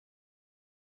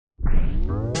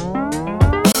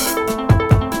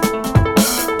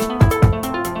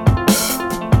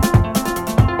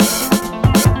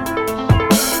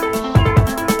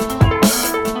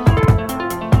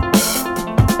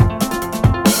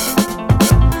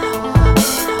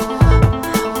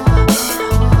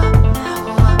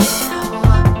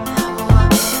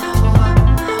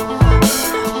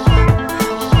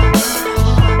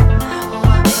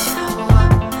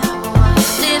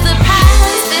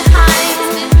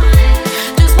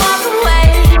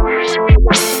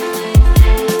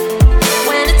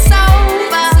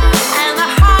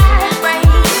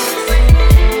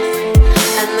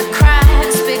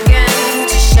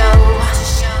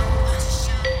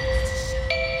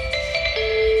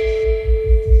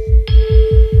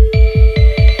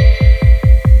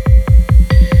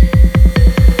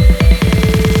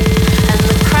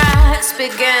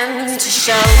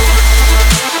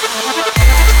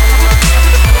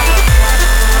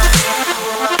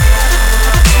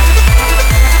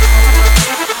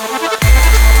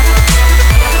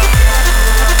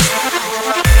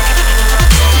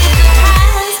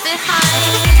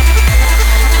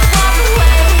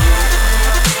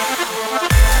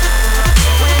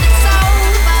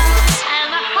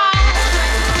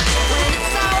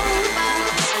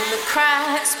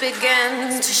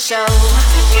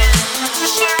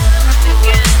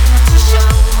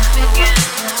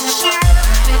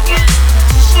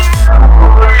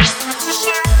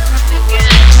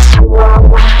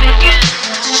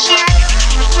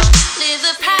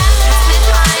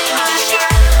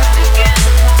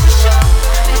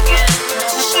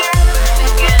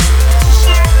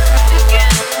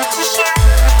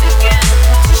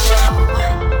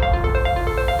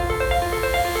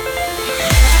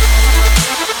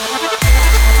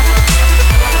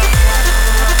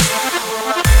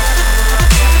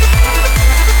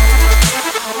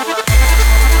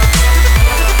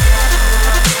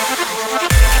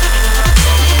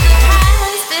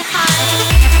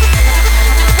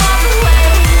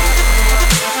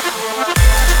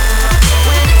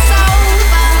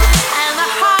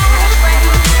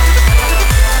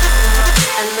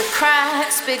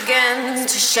begin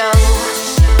to show.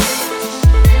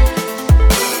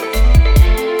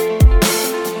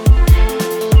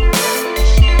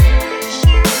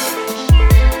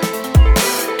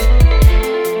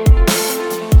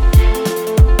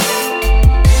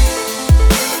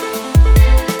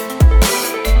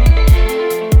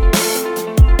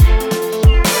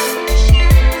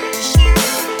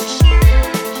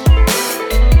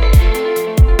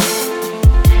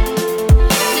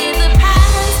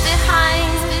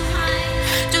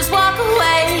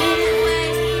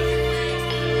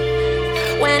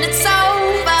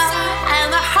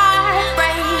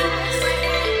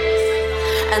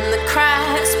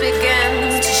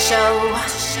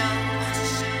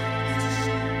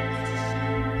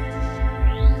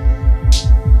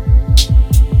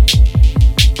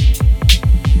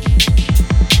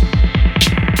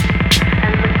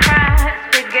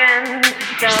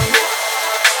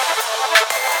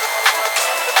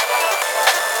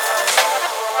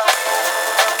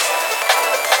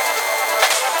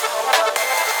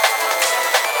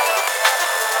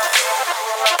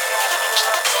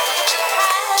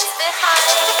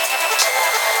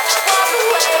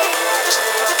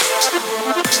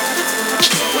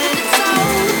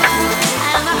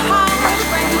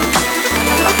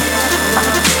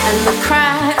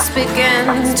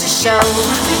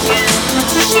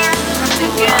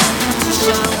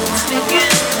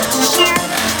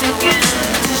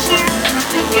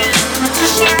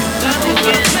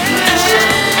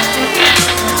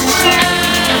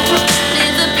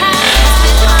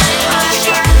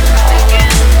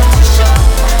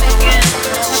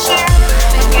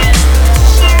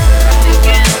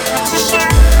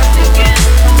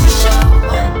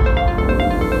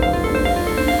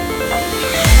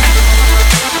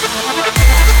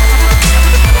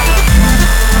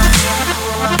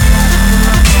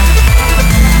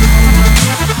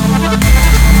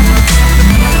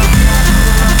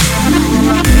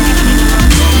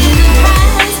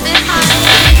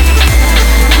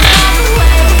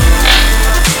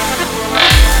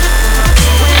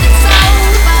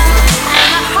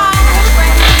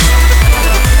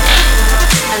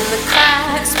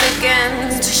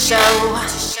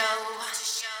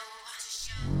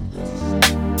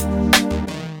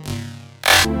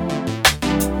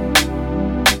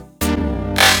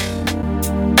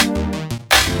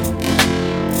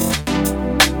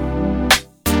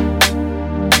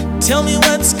 Tell me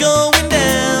what's going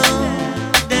down,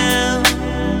 down.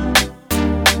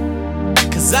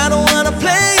 'Cause I don't wanna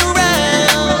play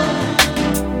around.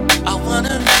 I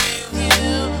wanna be with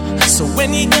you. So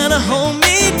when you gonna hold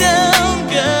me down,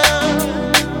 girl?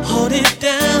 Hold it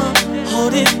down,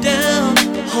 hold it down,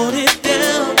 hold it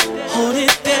down, hold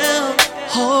it down,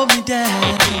 hold me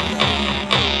down.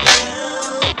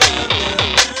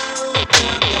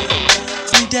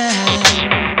 Down.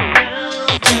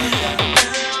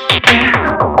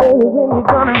 When you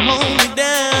gonna hold me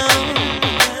down?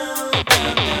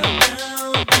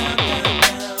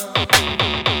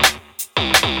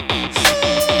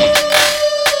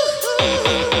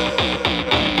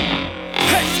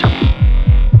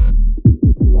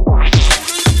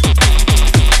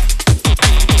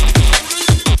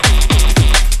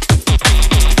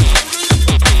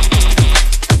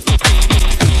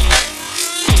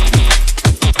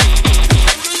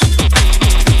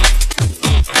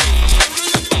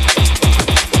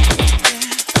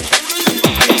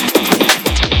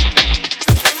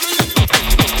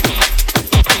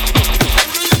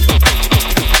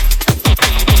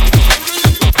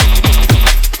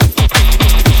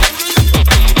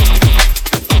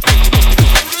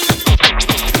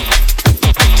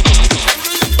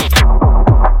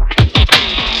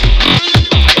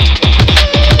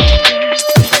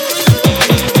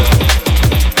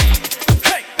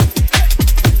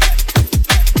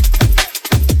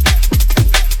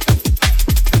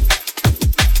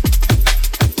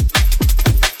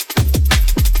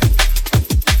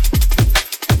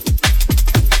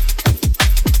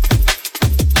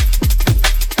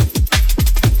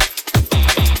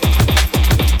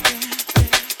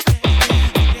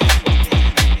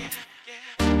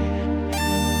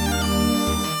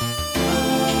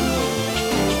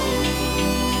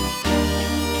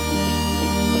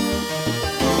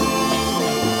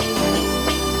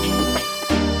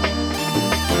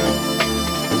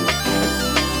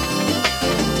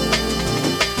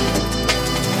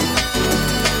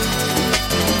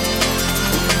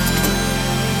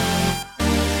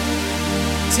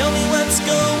 Tell me what's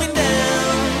going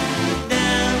down,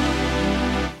 down.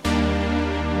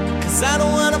 'Cause I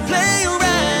don't wanna play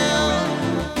around.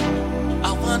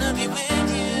 I wanna be with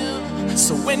you.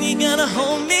 So when you gonna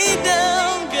hold me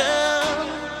down,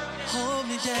 girl?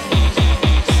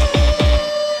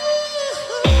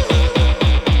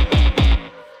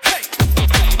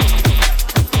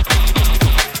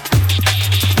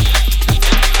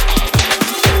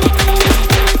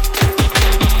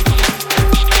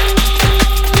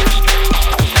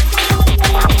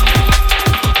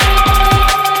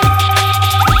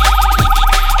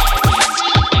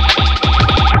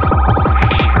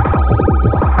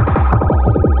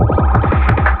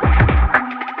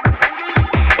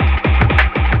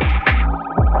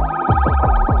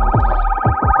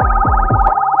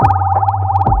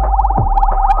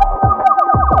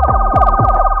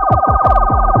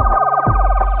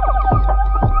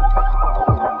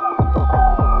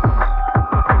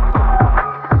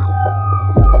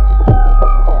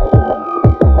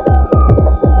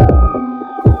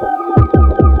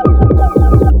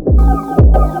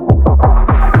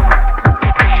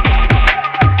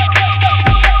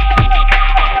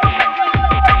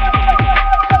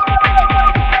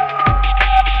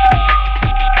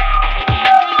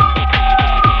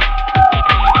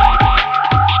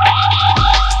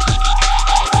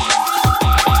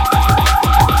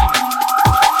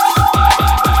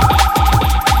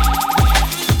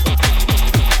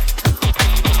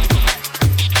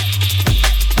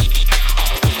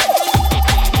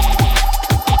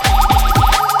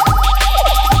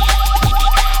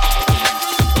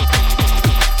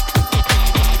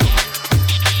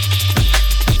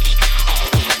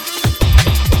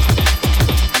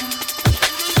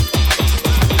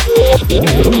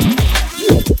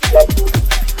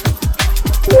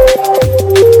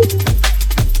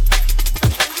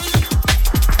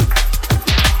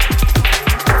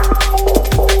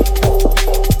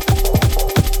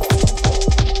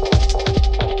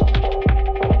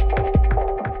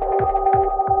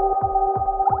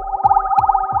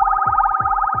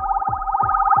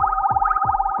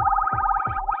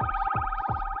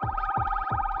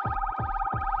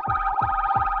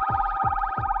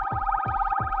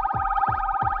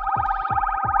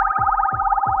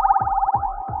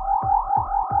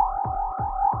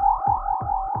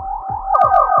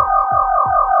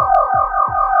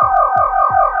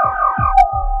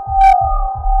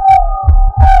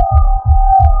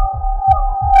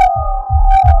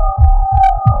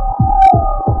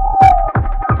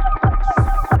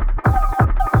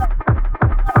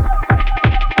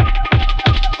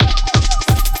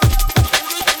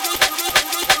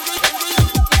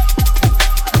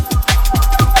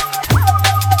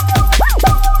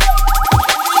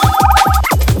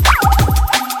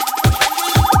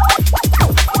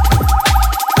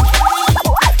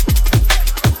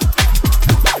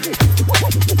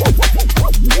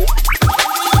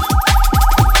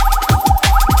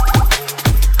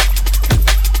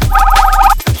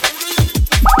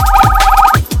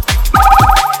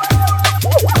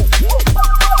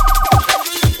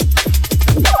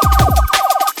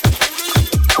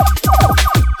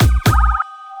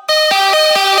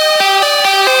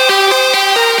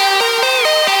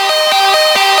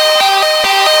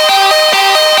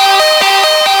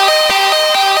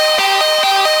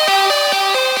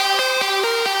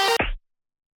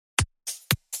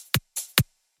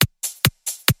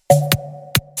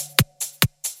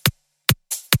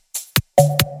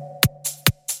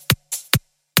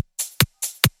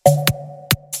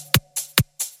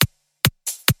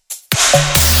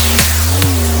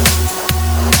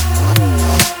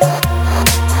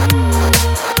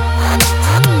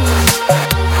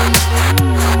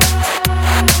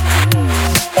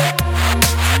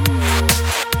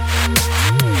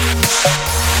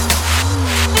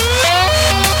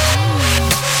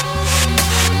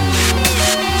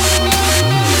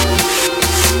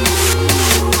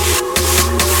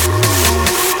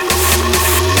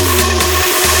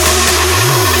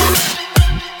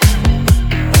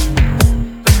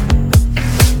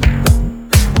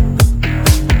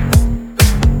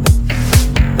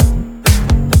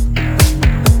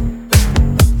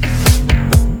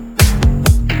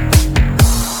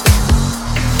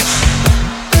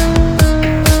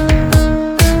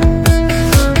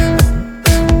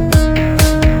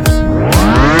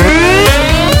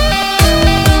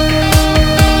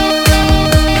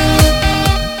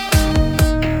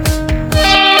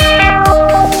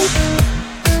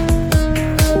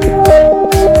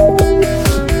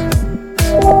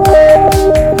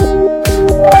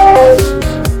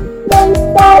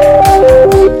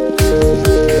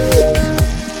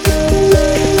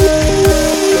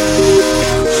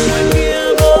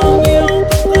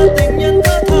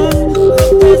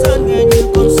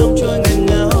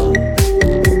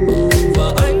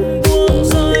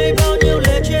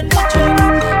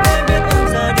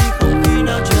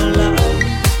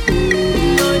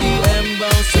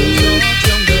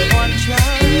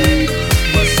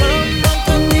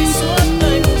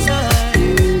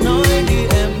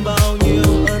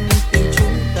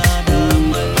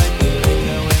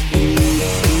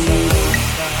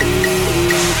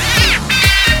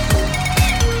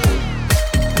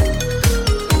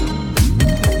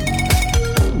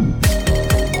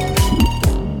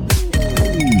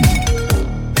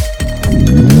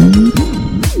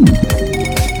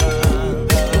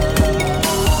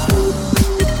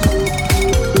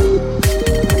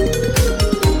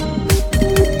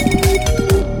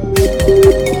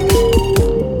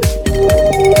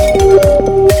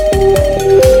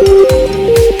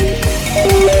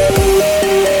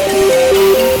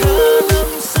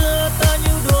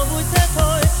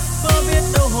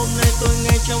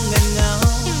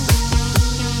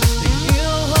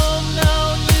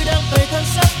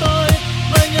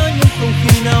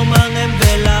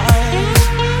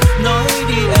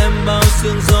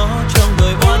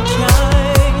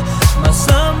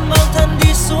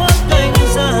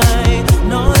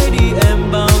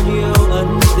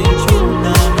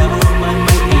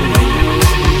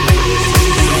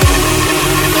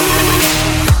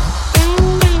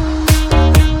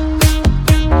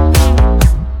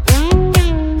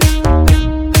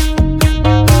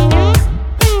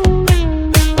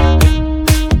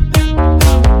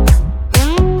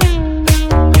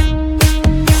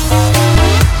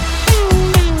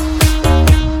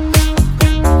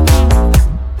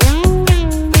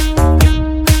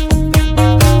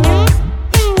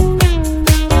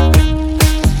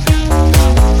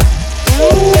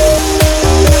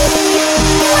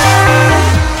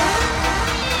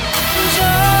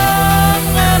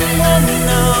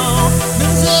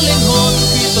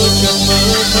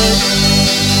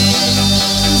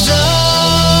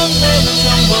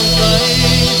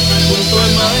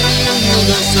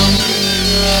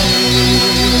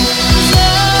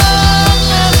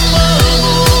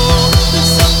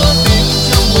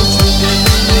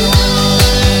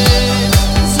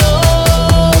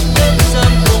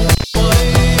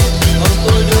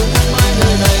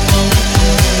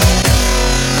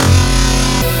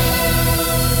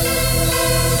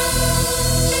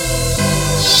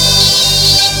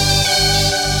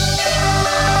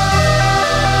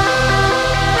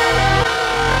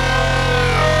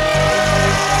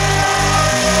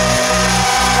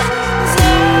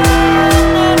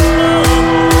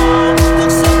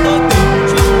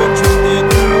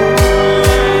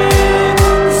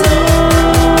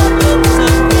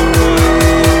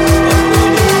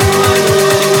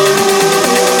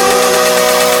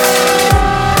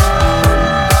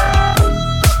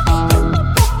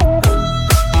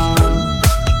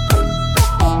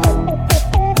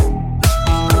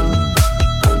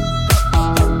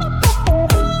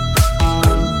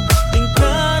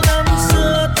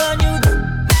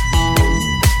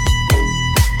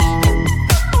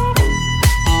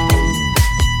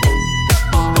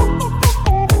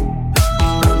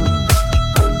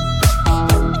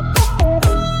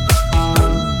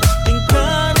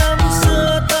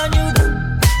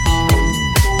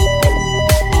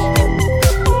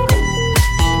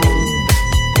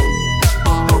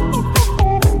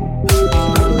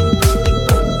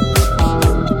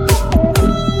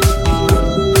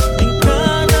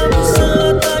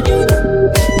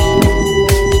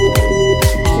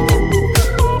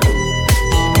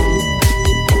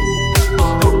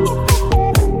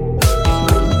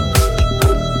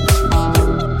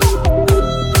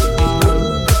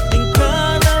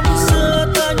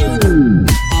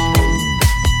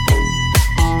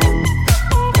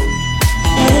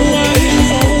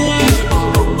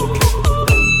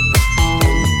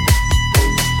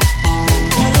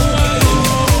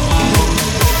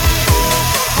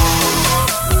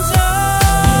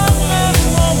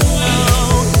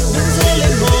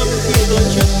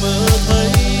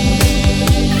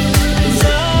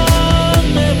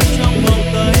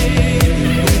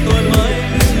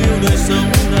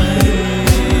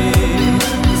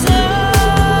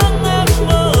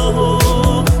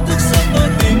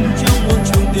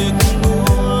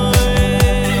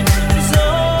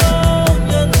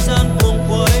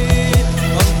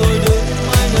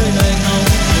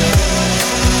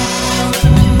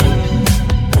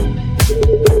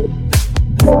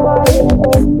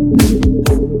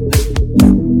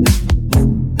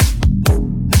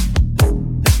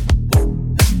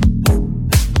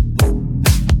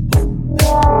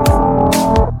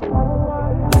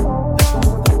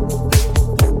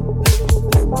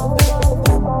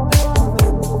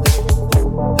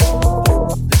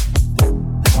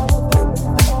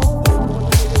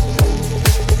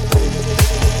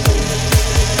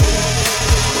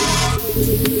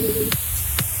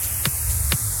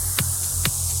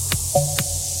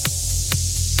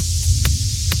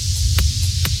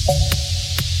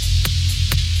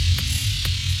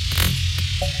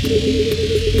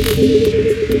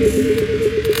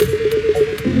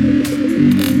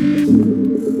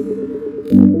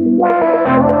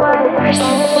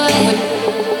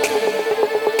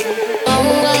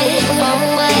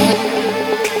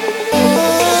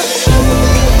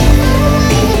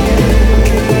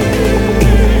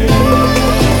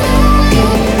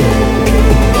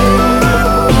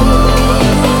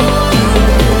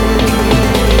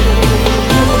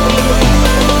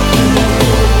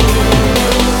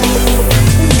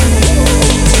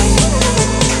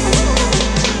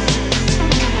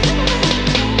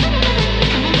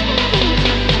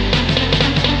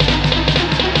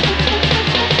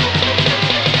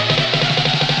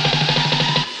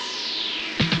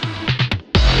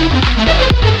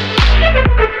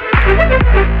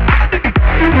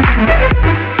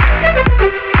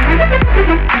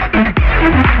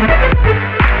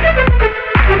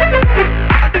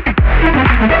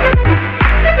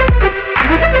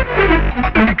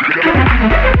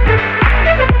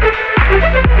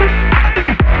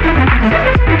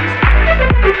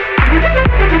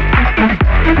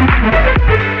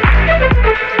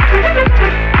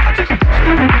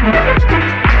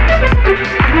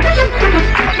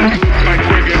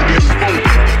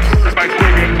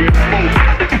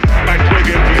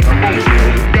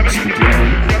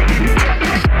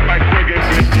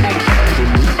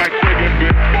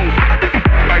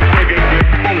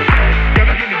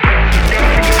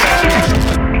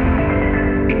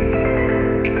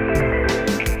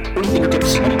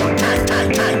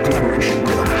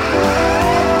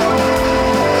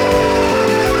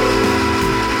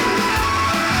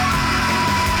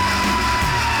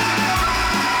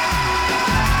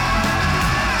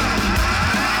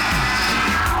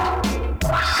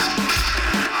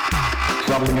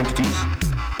 Traveling entities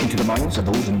into the minds of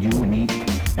those in you and me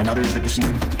and others that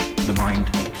deceive the mind.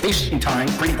 Space in time,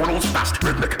 creating portals, fast,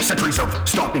 rhythmic, centuries of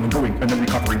stopping and going and then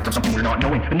recovering from something we're not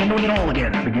knowing and then knowing it all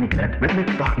again. Beginning, connect, rhythmic,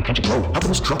 thought, intention, grow. How can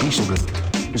this drug be so good?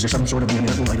 Is there some sort of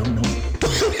miracle I don't know?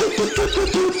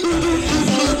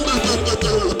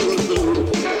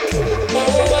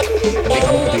 They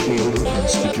come to take me over and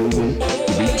speak your way,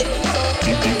 the beat,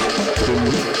 deep, deep, the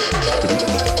beat.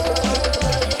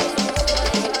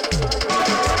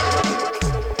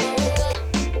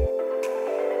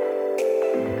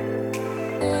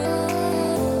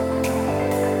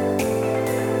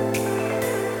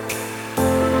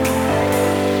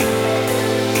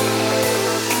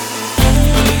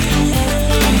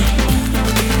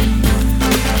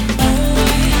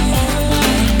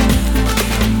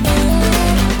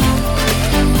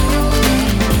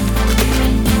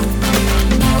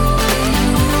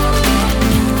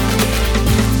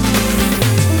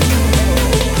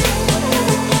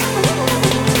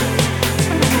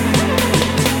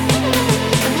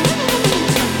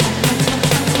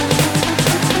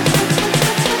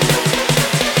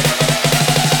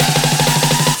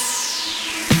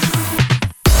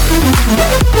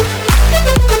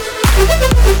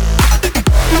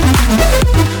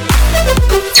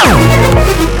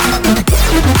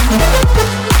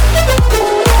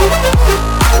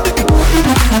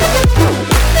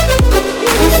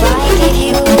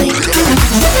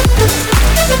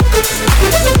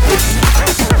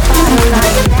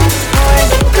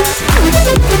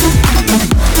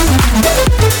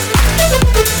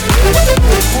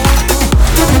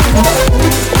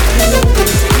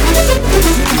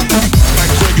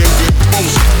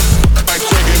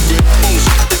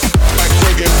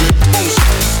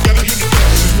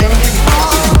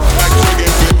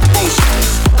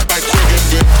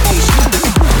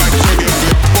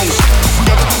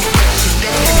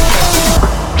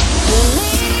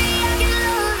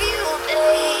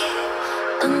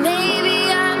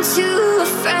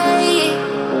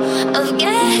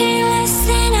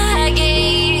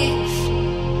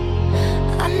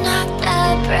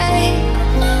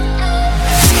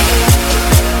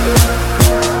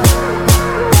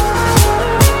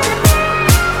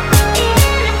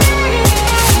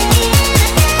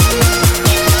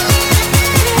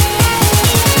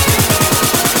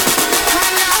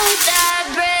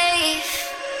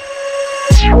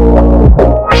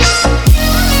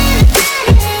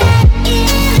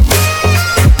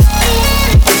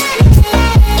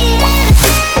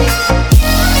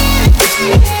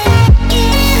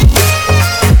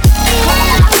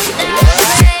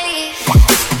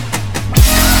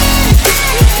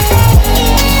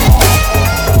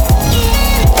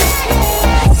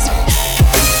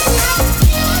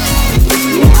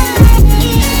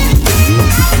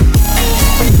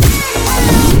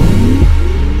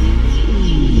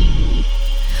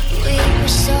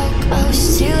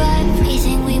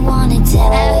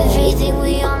 everything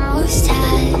we almost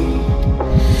had.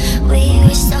 We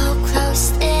were so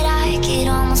close that I could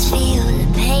almost feel the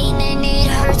pain, and it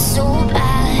hurts so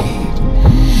bad.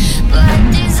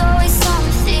 But there's always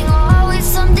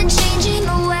something changing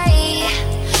the way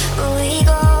we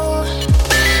go.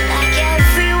 Like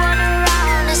everyone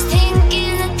around us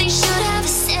thinking that they should have a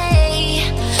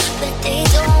say, but they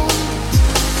don't.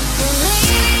 Well,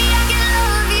 maybe I can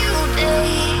love you,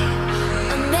 babe,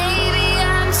 or maybe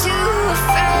I'm too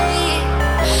afraid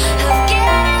of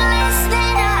getting less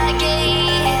than I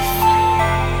gave.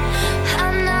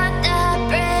 I'm not that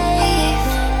brave.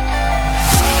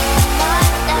 I'm not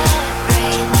that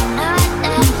brave. I'm not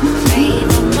that brave.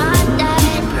 I'm not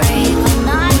that brave. I'm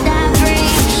not that brave.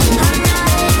 I'm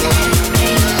not that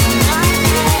brave.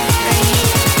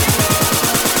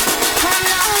 I'm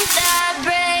not that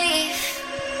brave.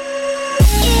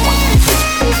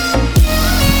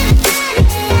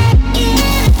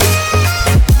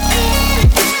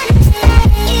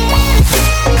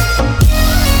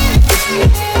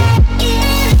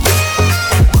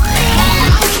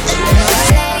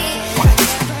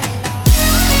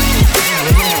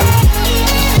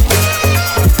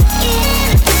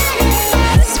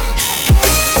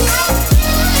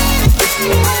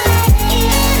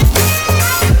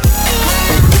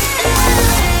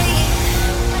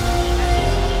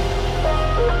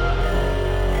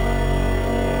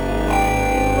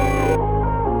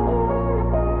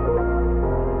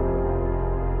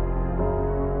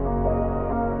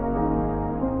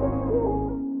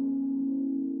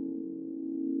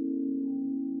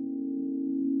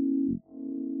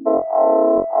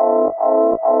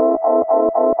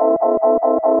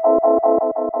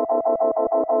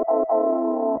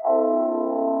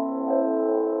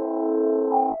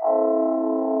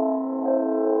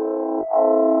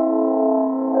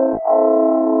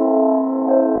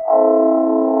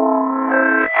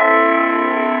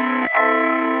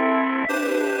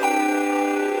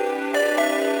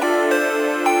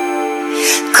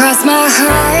 Cross my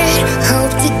heart,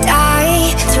 hope to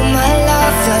die. To my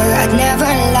lover, I'd never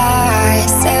lie.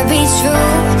 Said be true,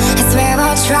 I swear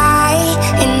I'll try.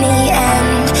 In the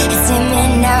end, it's him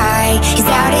and I. He's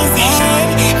out his head,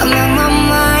 I'm out my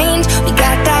mind. We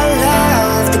got that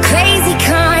love, the crazy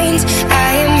kind.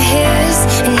 I am his,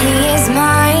 and he is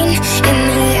mine. In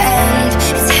the end,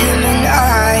 it's him and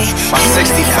I. My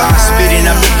 65 speeding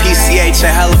up the PCH, a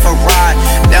hell of a ride.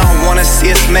 They don't wanna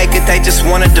see us make it, they just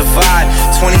wanna divide.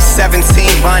 2017,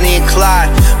 Bonnie and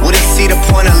Clyde. Wouldn't see the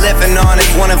point of living on if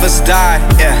one of us died.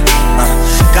 Yeah,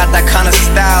 got that kind of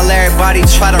style everybody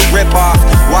try to rip off.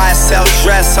 YSL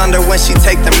dress under when she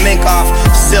take the mink off.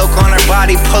 Silk on her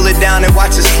body, pull it down and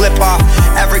watch it slip off.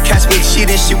 Ever catch me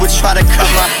cheating, she would try to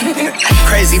cover.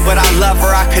 Crazy, but I love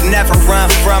her, I could never run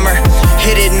from her.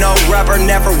 Hit it, no rubber,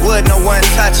 never would, no one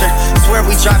touch her. Swear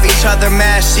we drive each other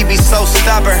mad, she be so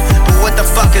stubborn. But what the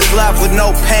fuck is love with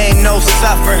no pain, no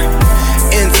suffer?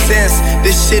 Intense,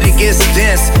 this shit it gets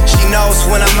dense. She knows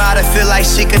when I'm out, I feel like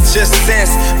she could just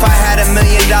sense. If I had $1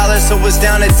 million, it was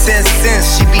down to 10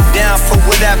 cents. She'd be down for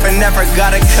whatever, never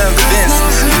gotta convince.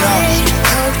 No.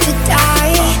 Hope to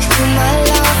die to my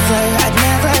lover, I'd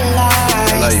never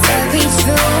lie. Love you, Said be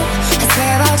true, I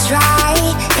swear I'll try.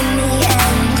 In the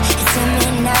end, it's him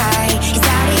and I. He's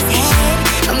out his head,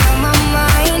 I'm out my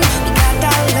mind. We got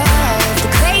that love,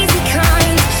 the crazy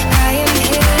kind. I am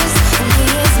his, and he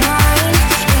is mine.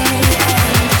 In the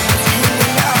end, it's him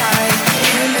and I.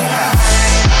 Him and I.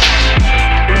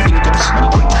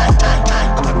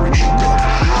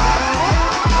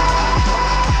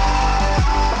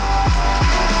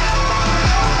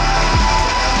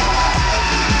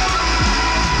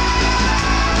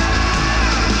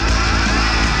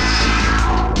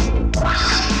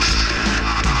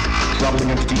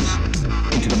 Traveling entities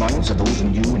into the minds of those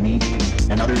in you and me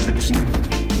and others that deceive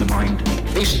the mind.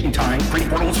 Space in time, great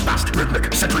portals, fast,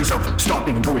 rhythmic, centuries of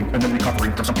stopping and going and then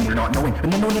recovering from something we're not knowing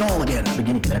and then knowing it all again,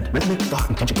 beginning and end. Rhythmic thought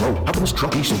and tension flow. How can this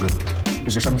drop be so good?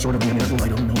 Is there some sort of miracle? I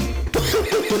don't know.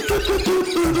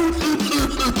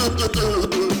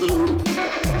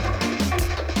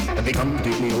 And they come to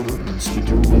take me over and split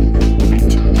you and meet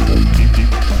deep, deep,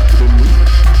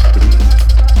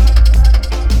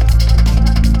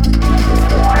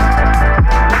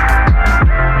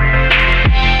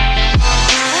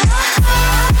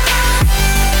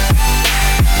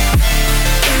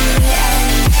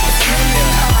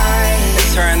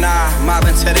 It's her and I,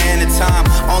 mobbing to the end of time.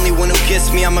 Only one who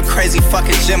gets me, I'm a crazy crazy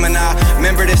fucking Gemini.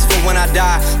 Remember this for when I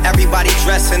die. Everybody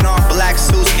dressing all black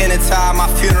suits in a tie. My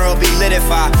funeral be lit if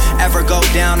I ever go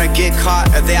down or get caught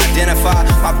or they identify.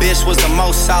 My bitch was the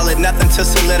most solid, nothing to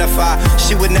solidify.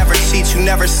 She would never cheat, you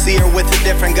never see her with a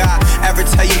different guy. Ever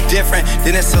tell you different,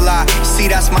 then it's a lie. See,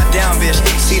 that's my down bitch,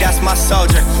 see, that's my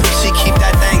soldier. She keep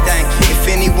that thing. If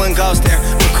anyone goes there,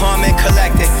 we're calm and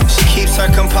collected. She keeps her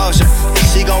composure, and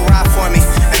she gon' ride for me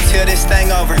until this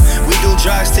thing over. We do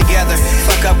drugs together,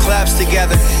 fuck up clubs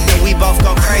together, and we both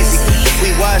go crazy. If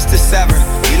we was to sever,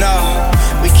 you know,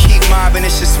 we keep mobbing,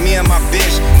 it's just me and my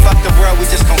bitch. Fuck the world, we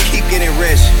just gon' keep getting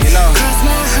rich, you know. Cross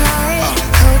my heart,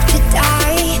 hope to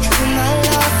die. To my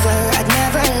lover, I'd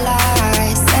never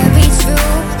lie. Said be true,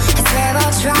 I swear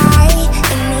I'll try.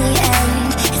 In the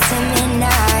end, it's him and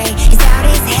I. He's out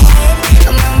his head,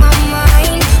 I'm on my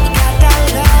mind. We got that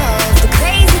love, the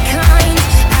crazy kind.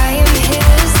 I am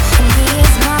his, and he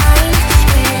is mine.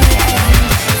 In the end,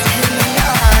 it's him and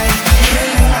I. Him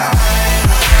and I.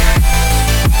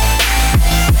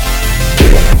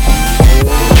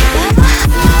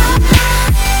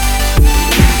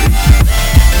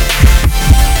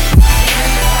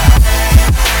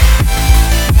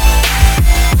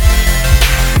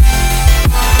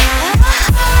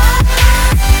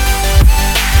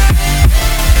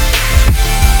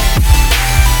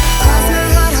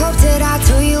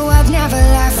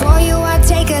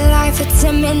 It's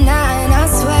him and I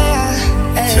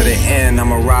swear. To the end,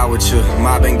 I'ma ride with you.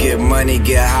 Mob and get money,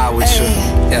 get high with you.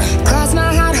 Yeah. Cross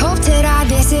my heart, hope to die.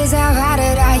 This is how I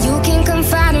die. You can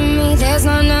confide in me. There's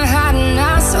no hiding,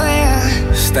 I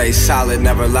swear. Stay solid,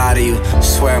 never lie to you.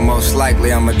 Swear most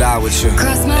likely I'ma die with you.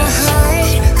 Cross my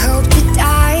heart, hope to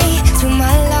die. To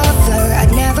my lover,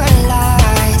 I'd never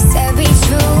lie. Said be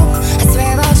true, I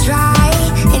swear I'll try.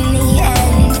 In the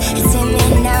end, it's him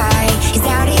and I. He's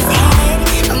out his head,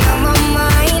 I'm on my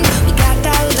mind. We got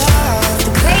that love,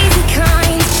 the crazy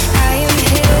kind. I am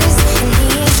his, and he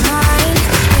is mine.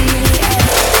 In the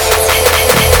end, it's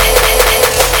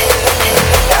him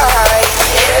and I.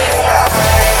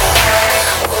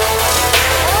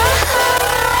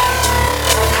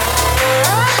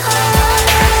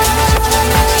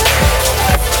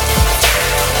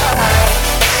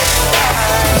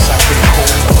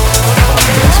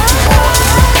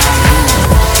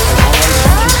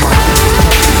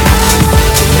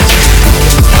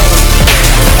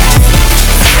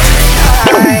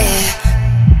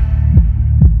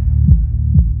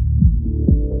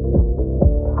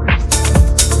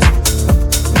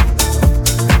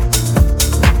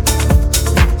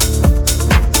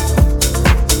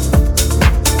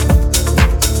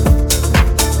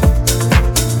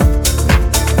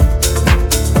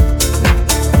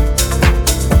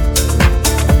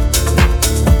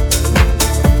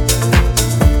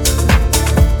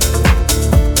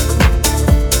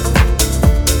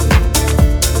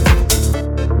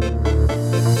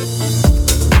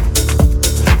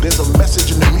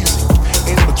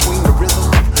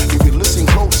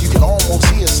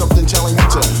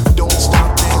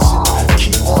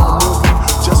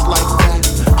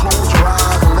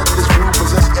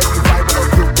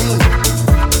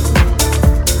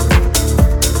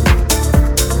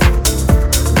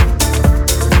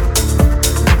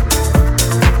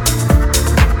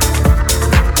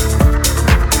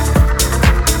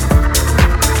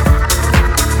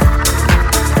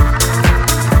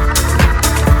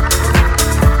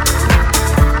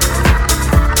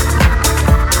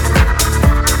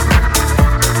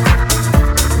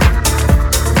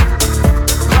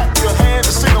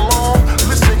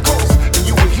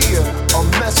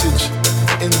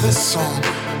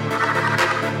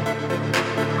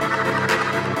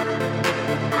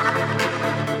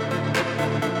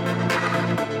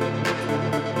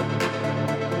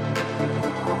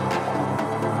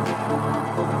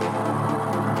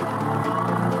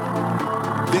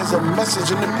 There's a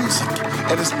message in the music,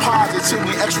 and it's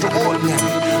positively extraordinary.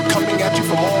 Coming at you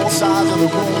from all sides of the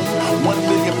room. 1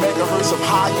 million megahertz of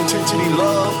high intensity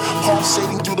love,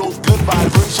 pulsating through those good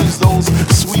vibrations, those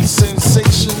sweet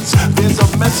sensations. There's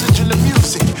a message in the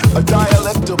music, a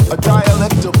dialect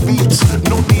of beats.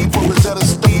 No need for Rosetta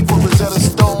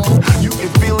Stone. You can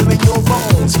feel it in your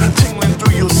bones, tingling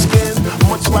through your skin,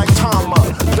 much like Tama,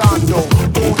 Dando,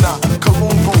 Una,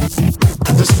 Kalungu.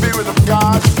 The spirit of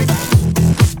God speaks.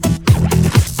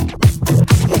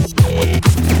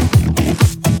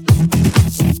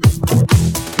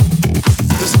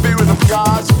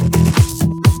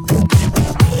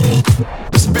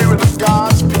 The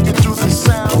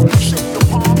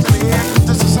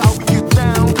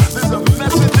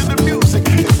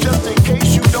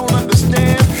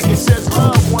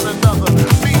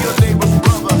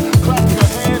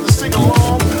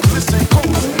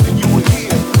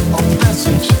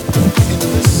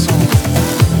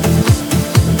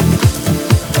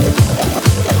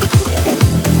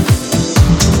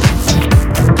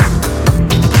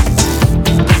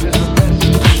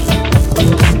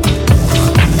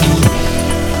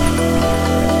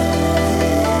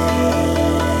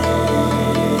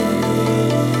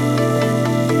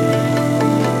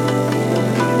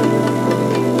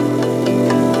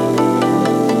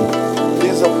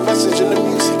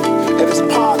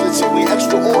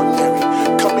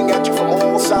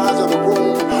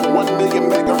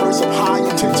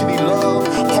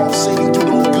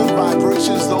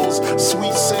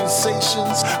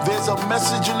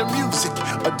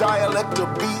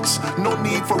rocks, no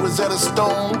need for Rosetta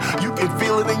Stone. You can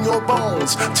feel it in your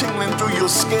bones, tingling through your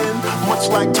skin, much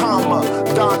like Tama,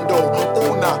 Dondo,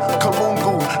 Una,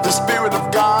 Kalungu. The spirit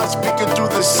of God speaking through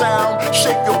the sound.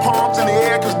 Shake your palms in the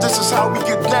air, cause this is how we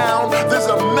get down. There's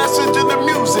a message in the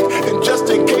music, and just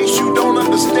in case you don't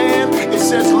understand, it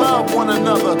says love one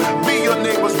another, be your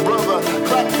neighbor's brother.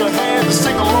 Clap your hands and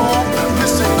sing along,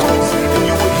 listen close, and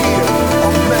you will hear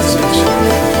a message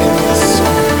in this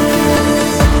song.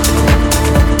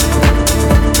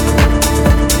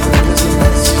 There's a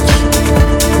message.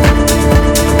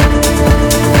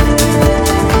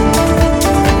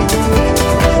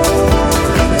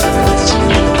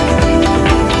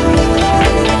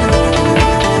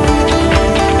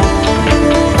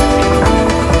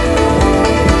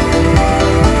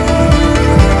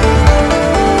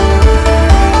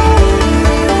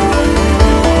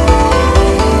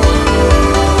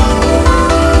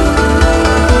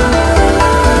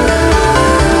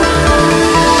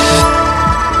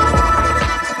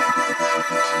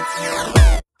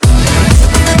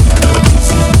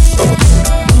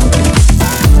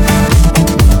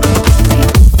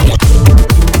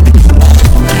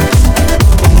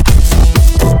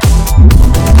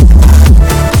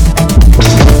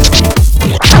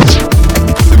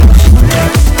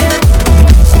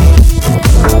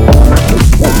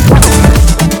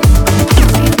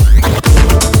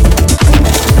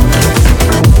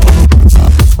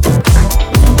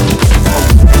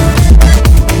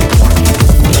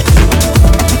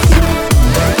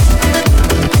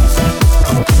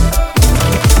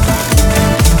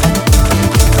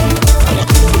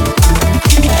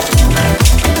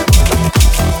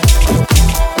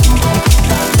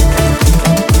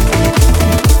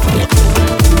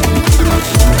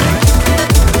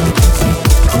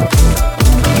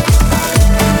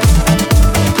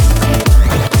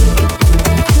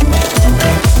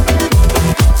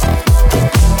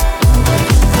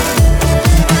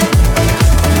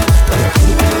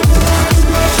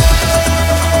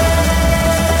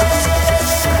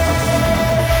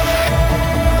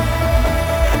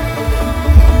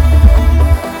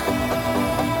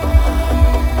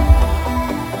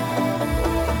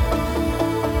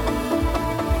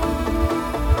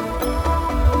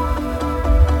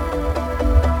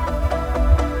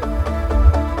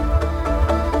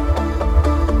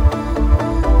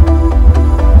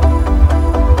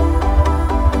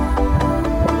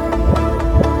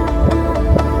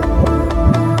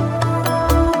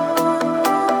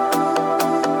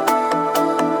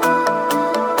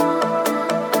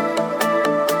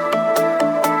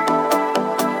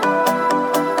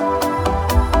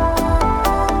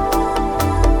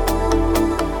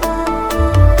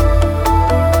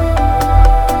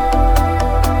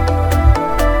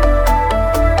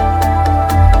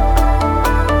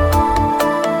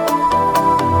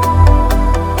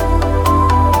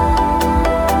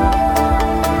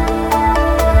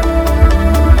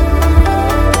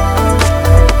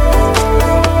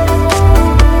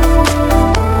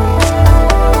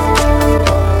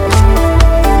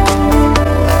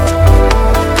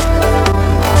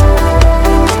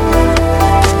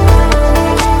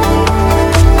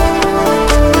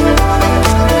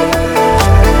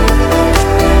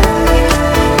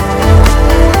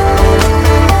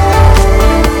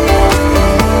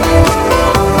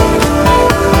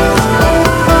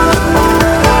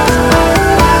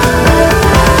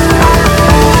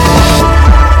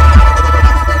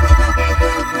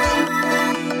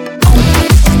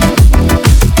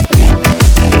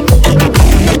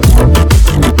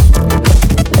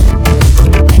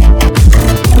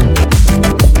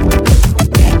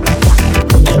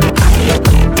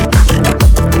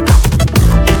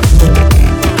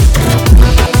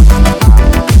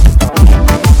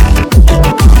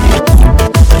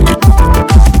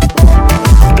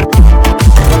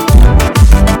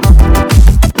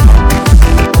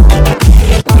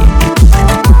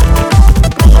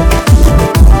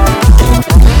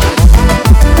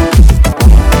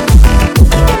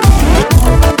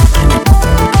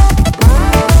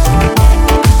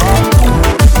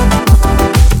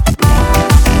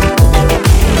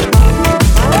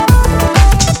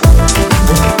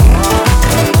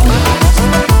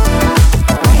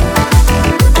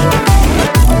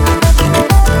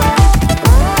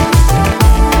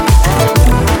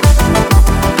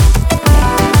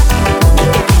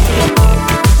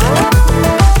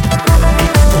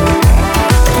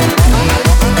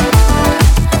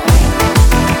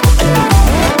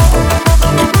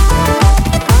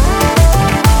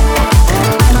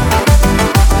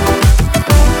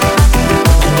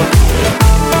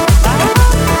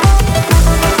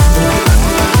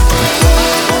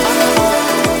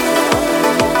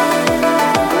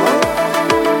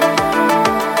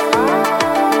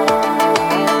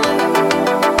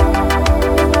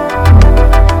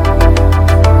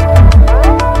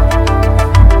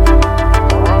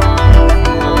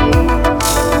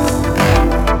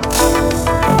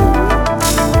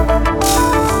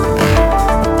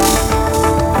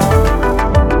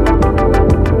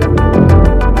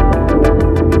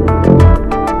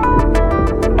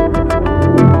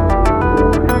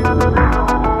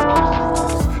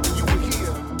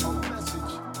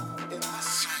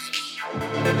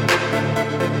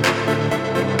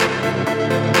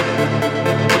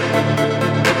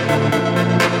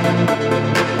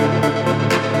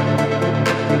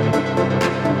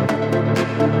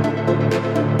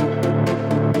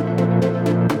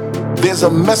 There's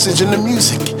a message in the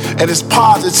music, and it's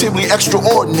positively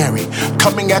extraordinary.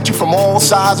 Coming at you from all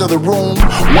sides of the room.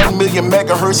 1 million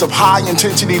megahertz of high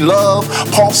intensity love,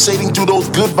 pulsating through those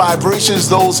good vibrations,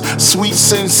 those sweet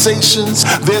sensations.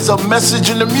 There's a message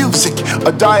in the music,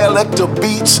 a dialect of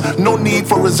beats. No need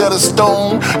for Rosetta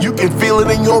Stone. You can feel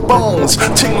it in your bones,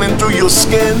 tingling through your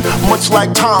skin, much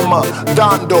like Tama,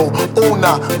 Dando,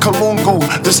 Una, Kalungu.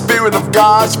 The spirit of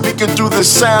God speaking through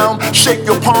this sound. Shake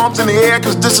your palms in the air,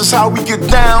 cause this is how we get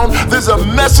down. There's a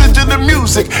message in the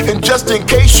music, and just in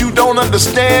case you don't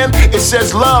understand, it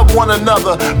says love one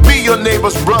another, be your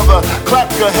neighbor's brother.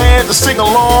 Clap your hands and sing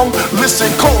along, listen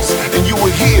close, and you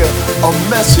will hear a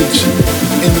message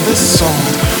in this song.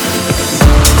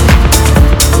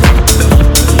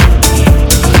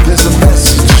 There's a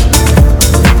message.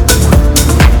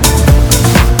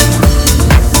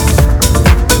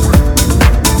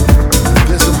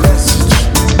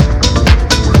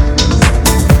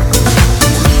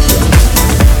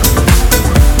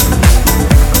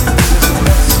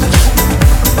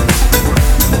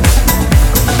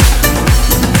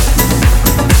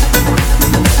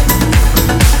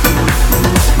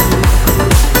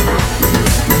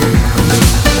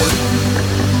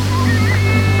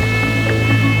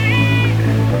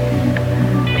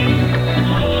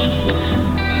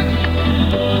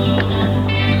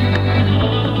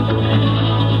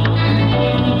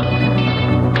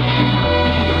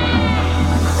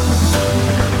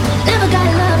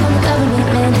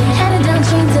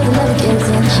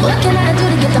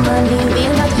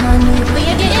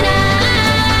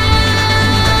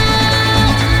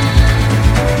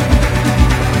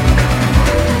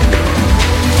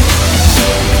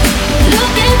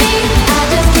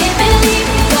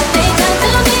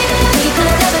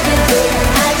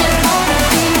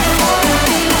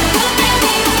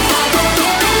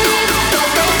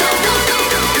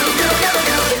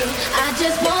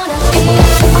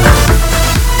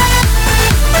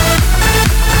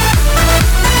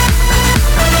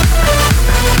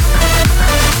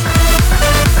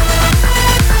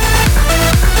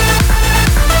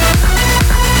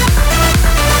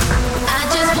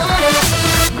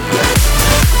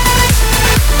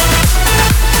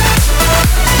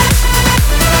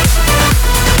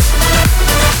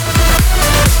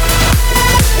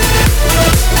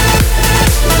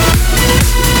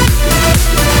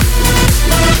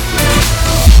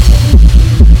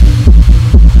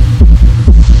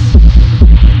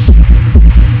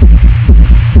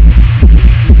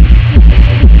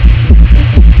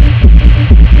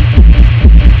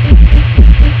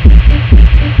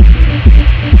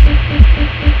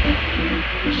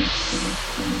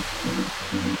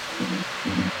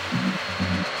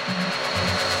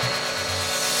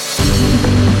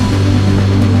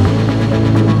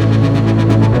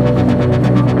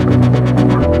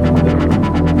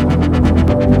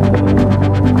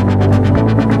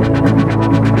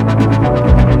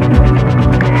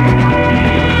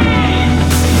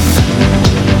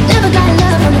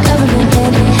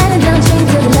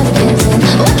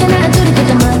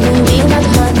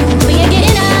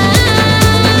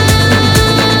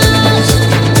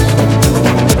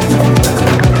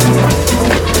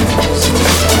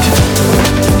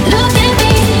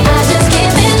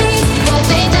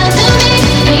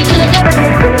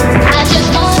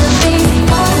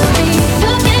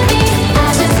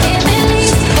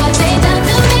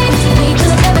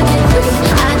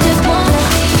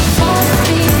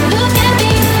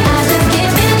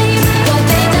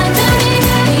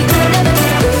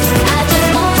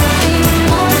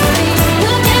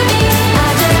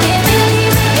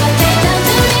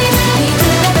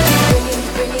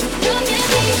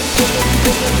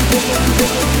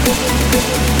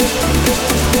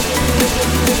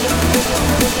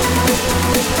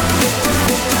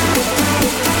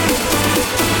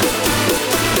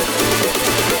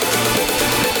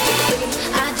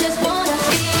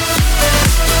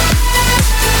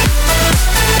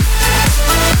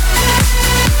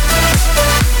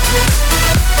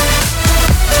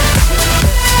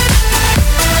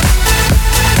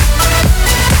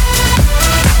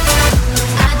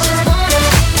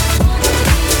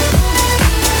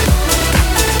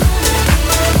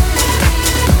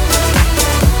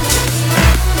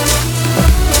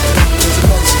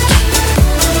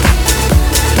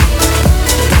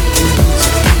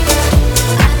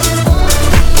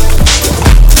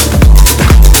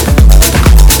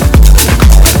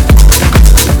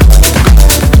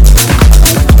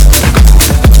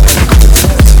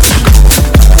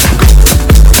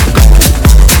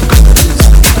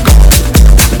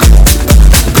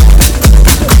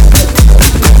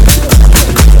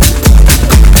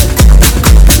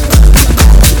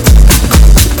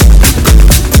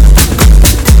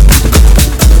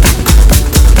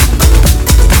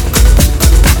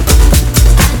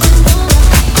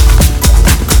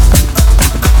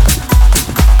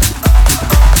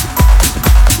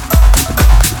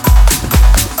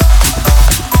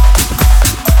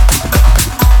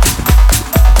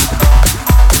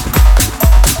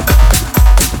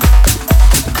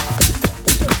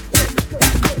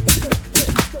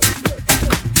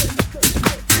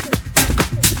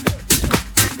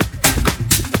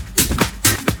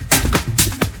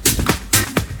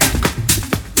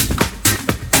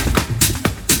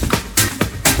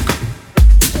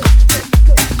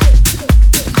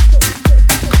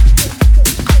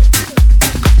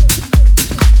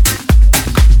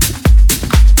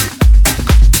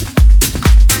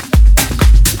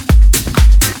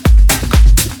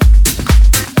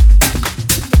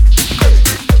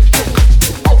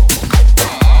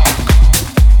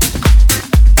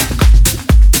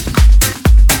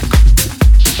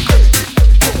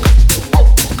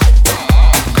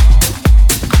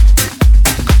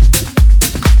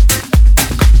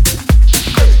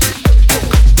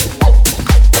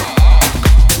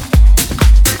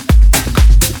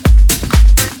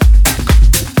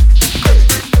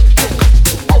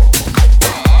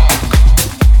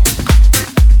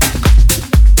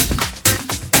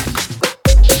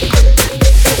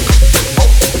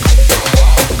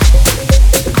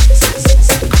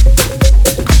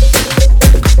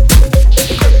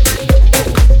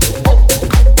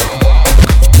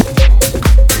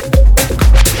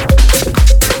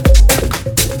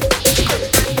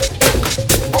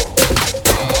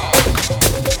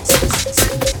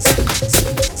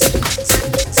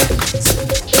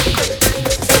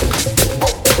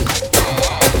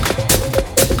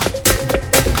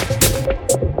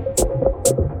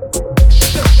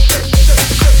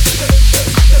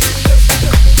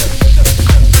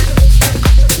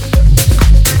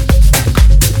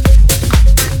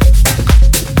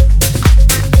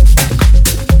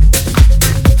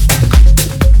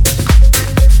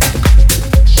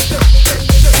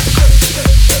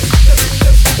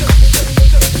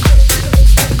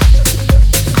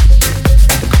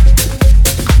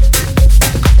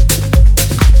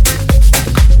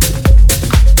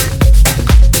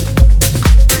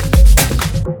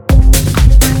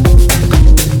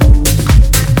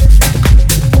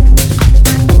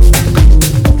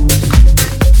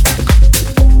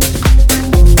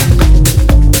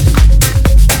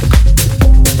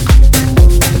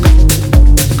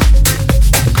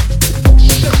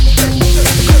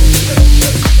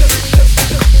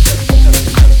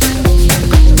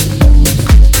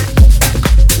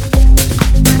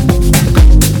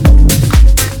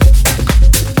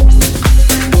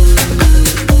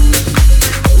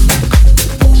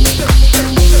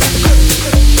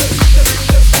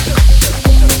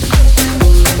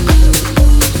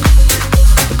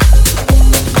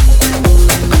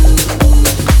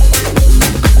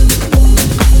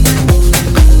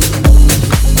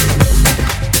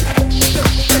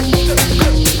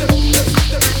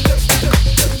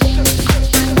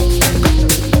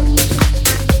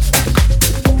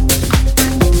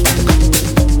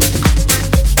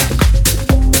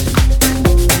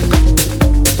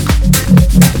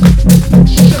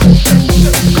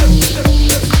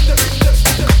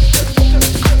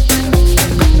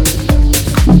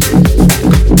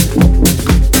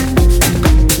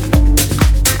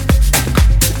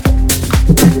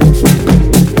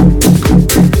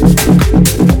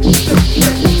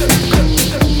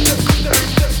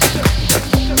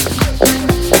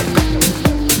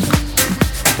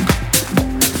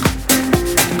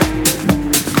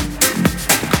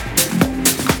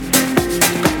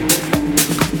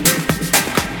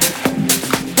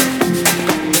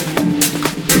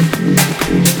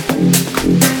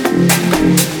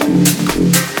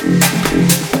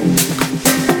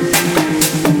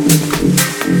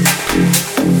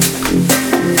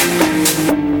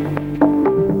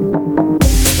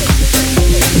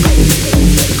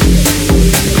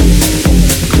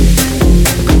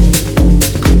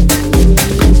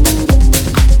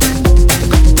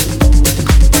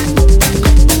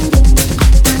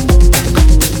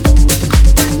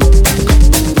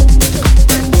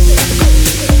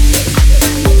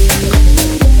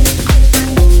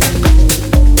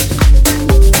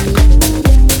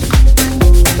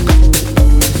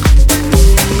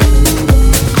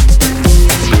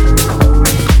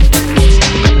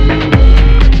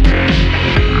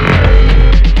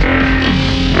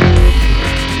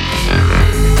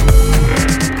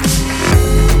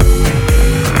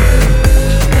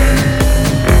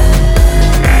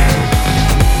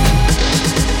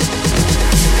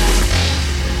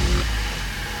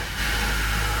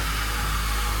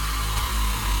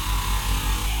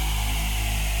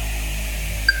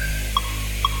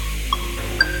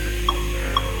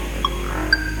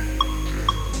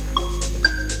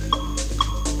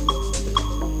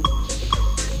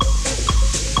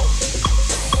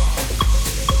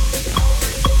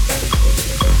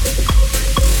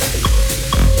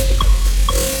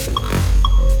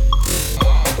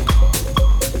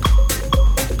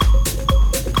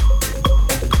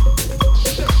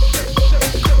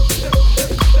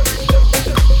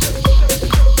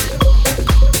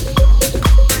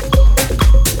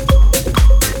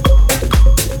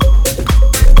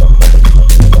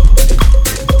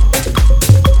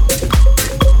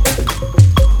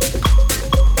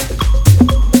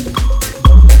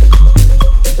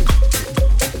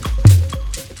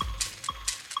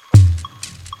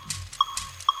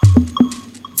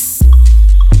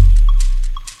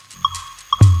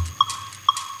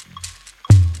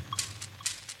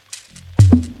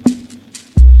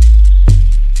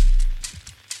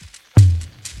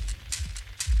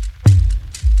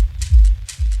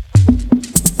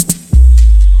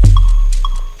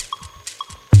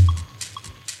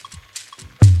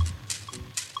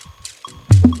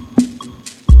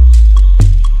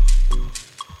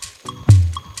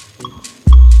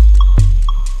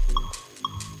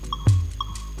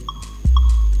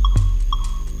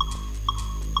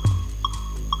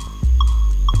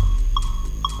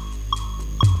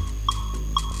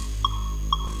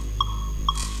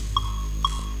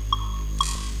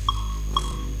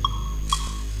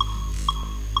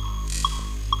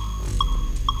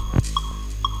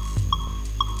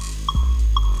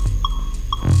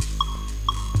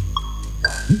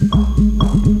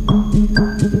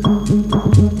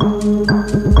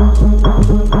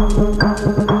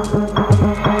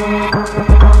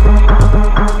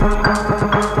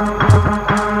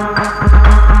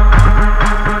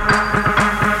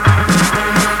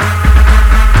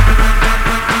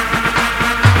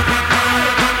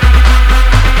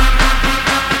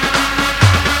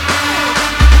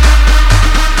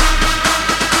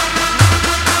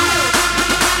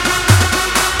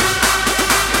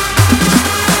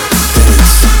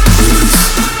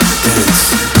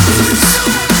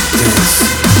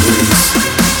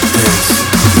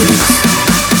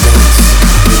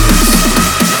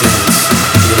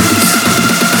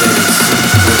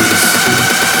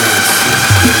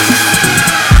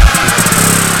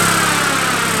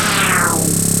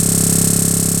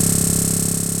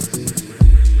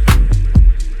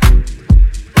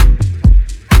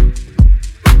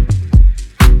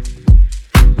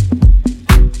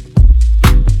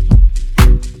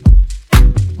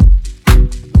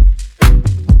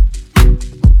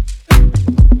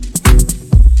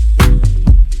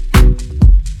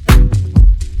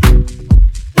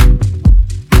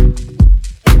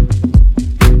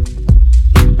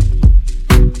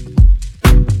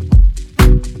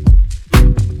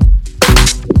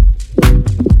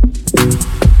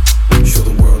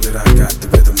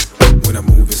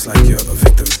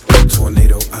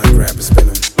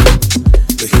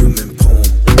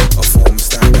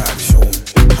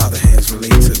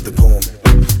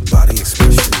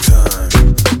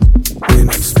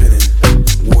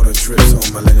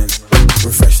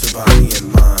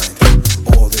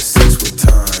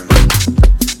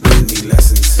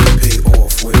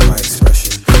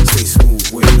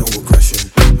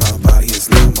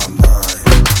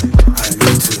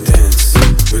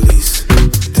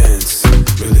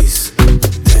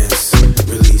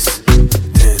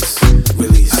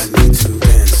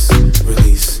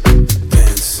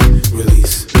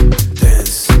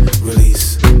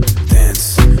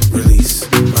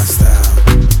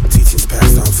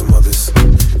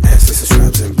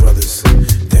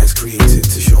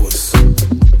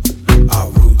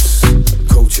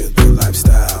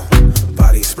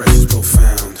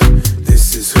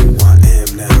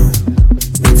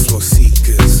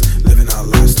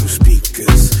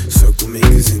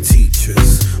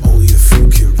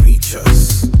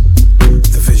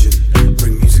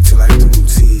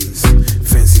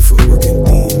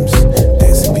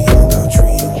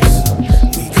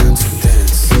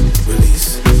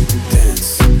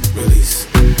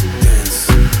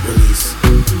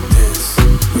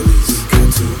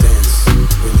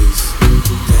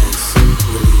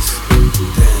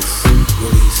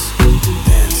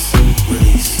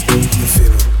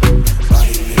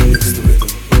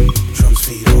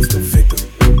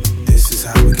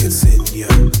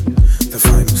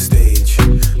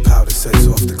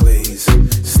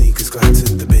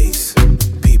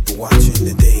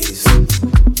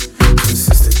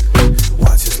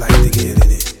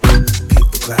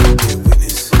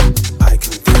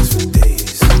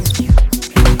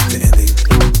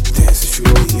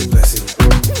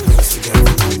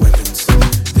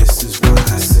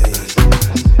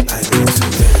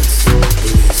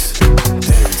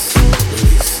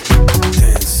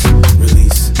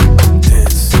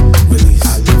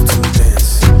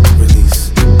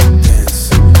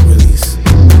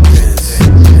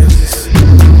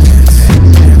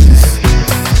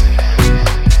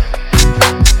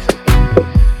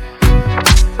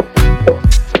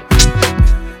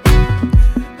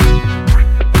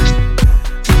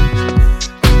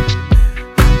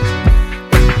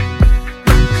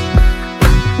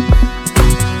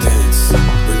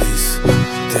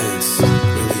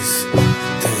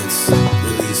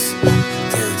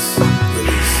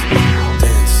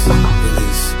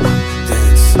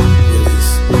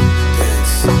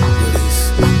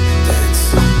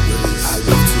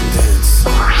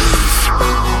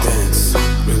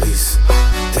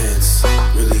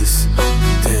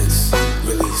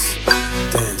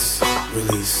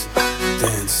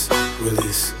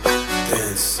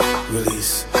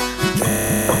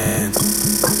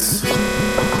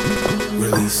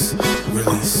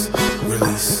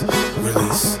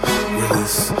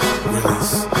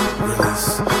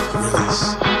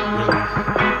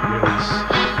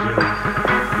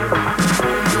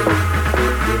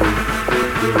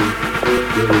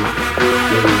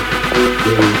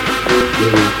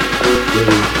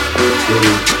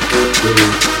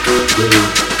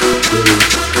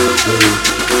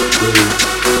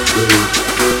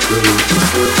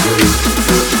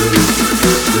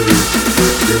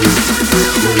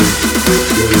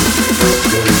 Really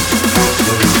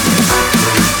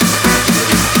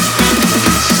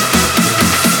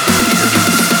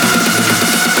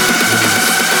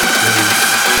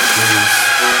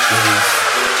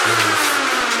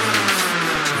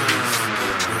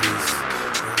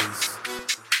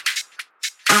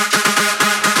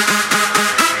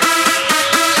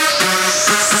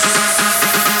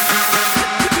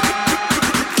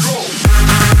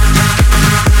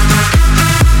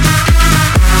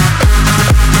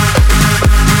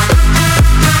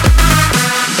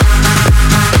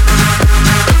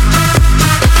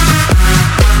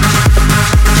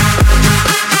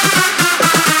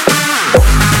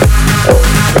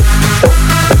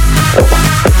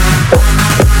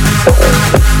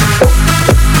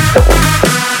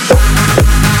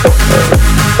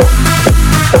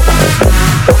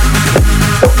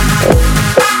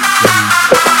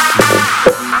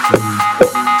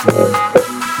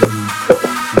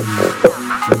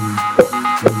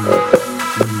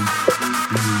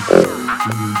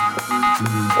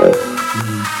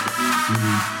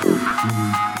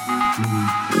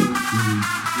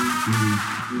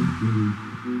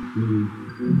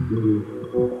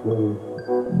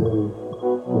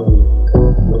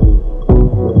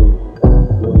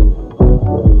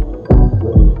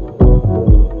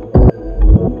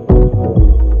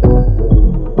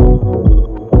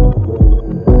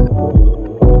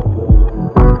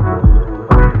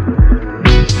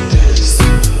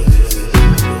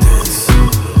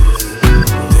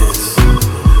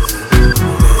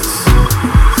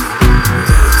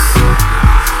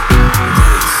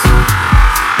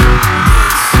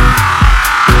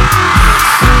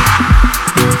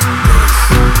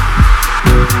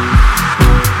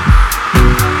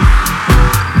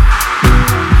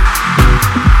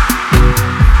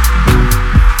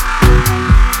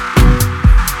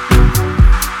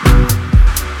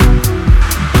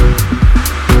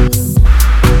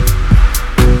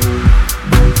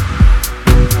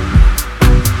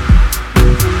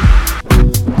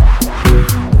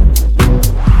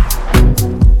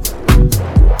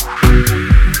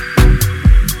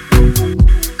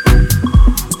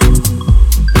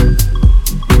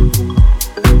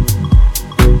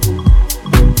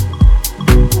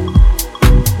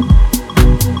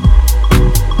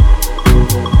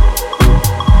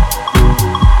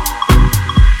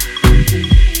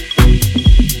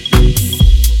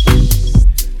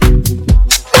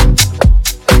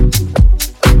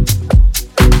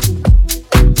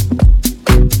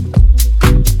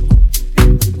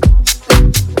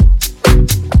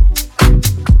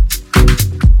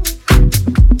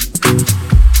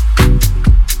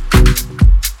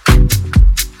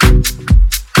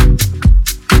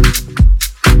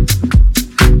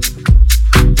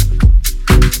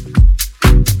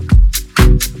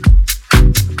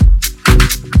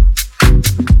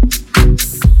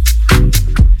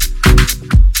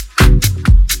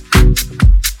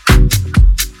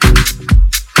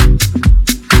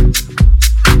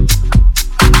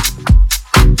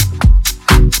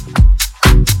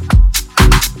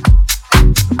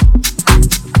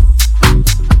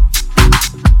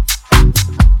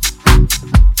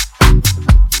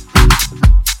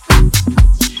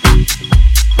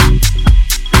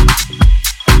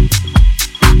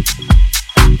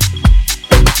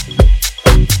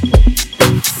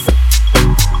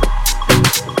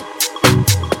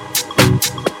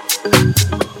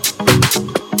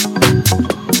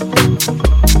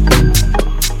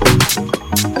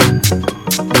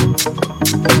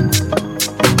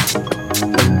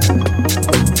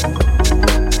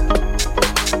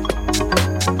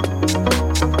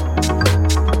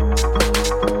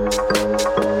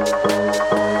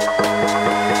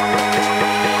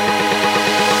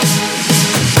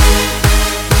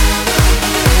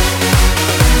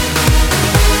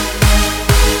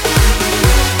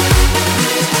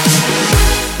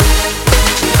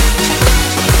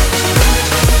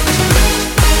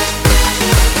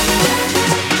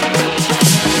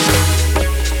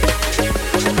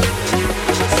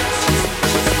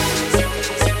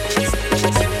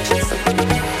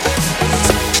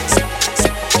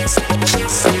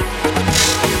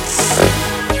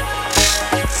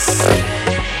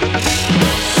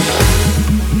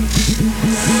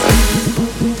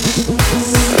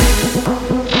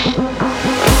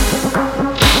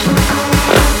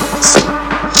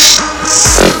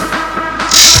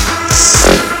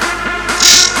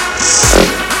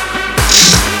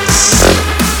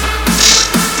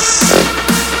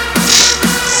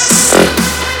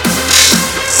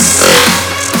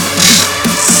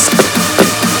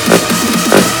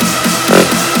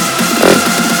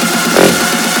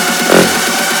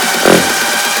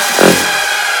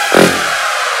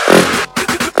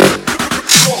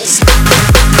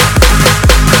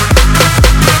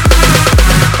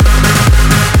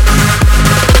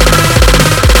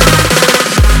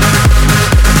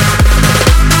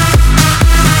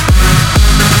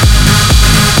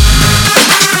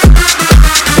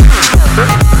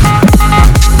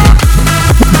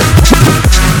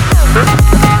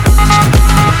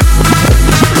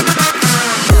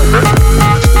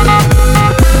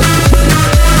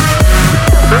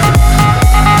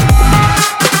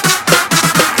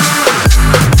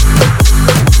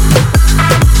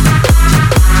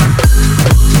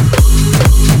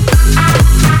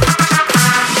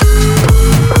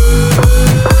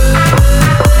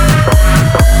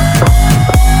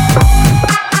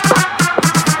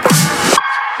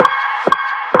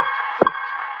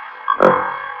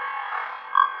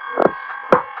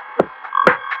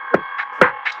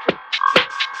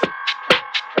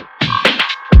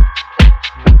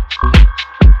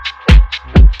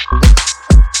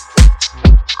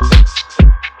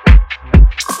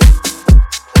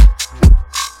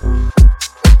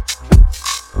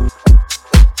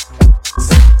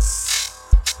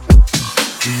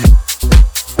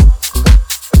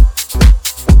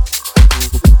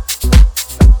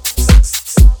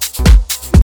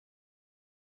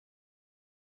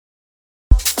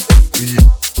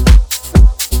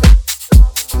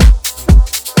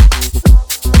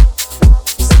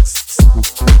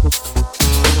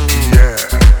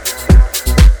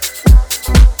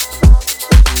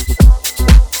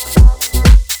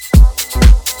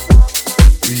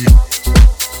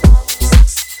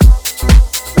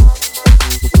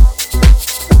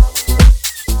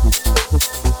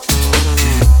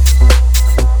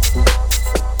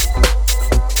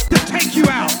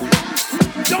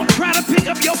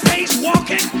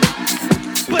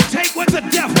what the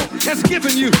devil has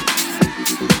given you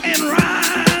and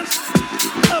rise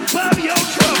above your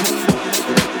trouble.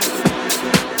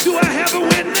 Do I have a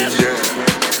witness?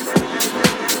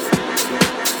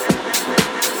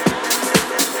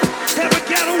 Have I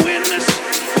got a witness?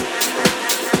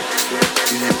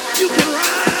 You can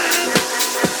rise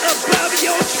above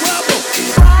your trouble.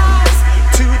 Rise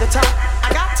to the top. I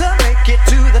got to make it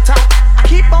to the top. I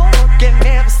keep on working,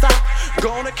 never stop.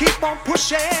 Gonna keep on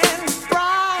pushing.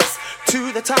 Rise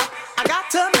to the top. I got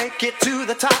to make it to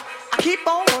the top. I keep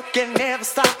on working, never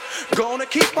stop. Gonna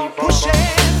keep on pushing.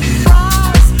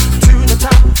 Rise to the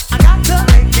top. I got to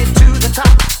make it to the top.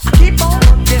 I keep on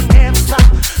working, never stop.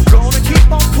 Gonna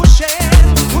keep on pushing.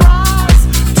 Rise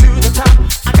to the top.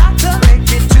 I got to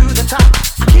make it to the top.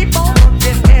 I keep on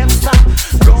working, never stop.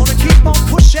 Gonna keep on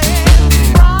pushing.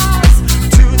 Rise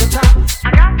to the top.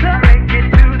 I got to make it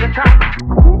to the top.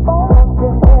 Keep on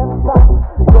working, never stop.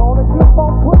 Gonna keep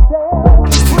on pushing.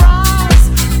 Rise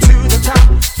to the top.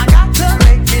 I got to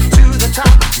make it to the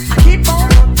top. I keep on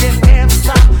working, never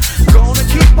stop. Gonna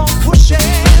keep on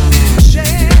pushing.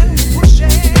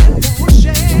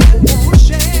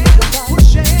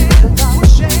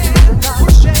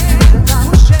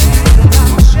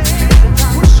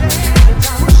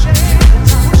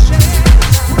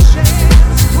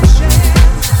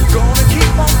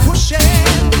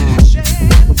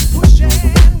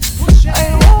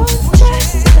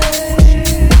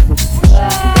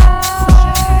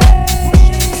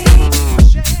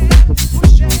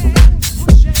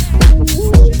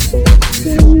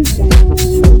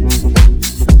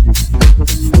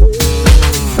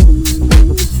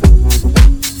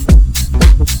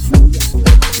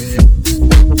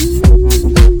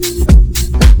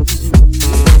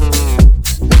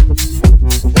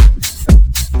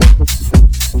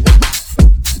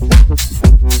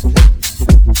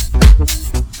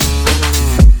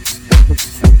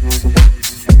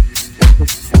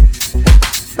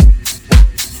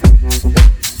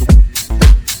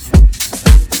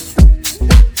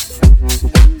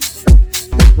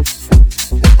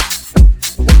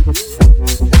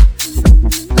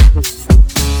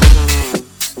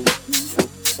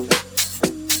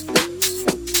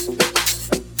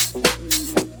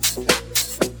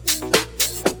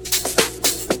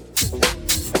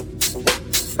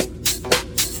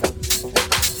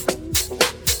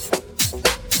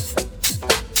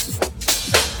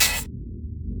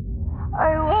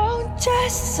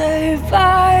 just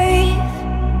survive.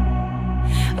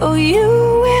 Oh, you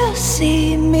will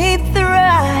see me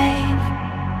thrive.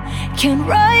 Can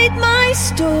write my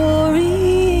story.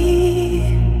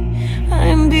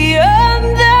 I'm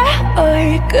beyond the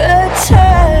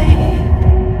archetype.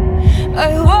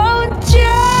 I won't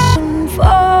just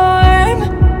conform,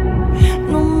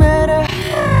 no matter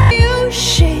how you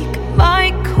shake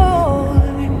my core.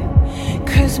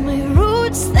 'Cause my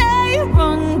roots, they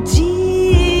run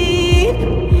deep.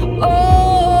 Oh,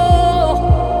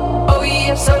 you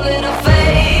have so little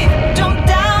faith. Don't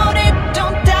doubt it,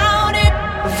 don't doubt it.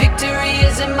 Victory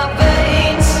is in my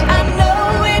veins. I know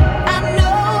it,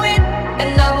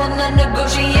 and I will not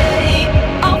negotiate.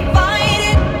 I'll fight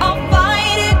it,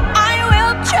 I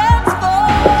will try.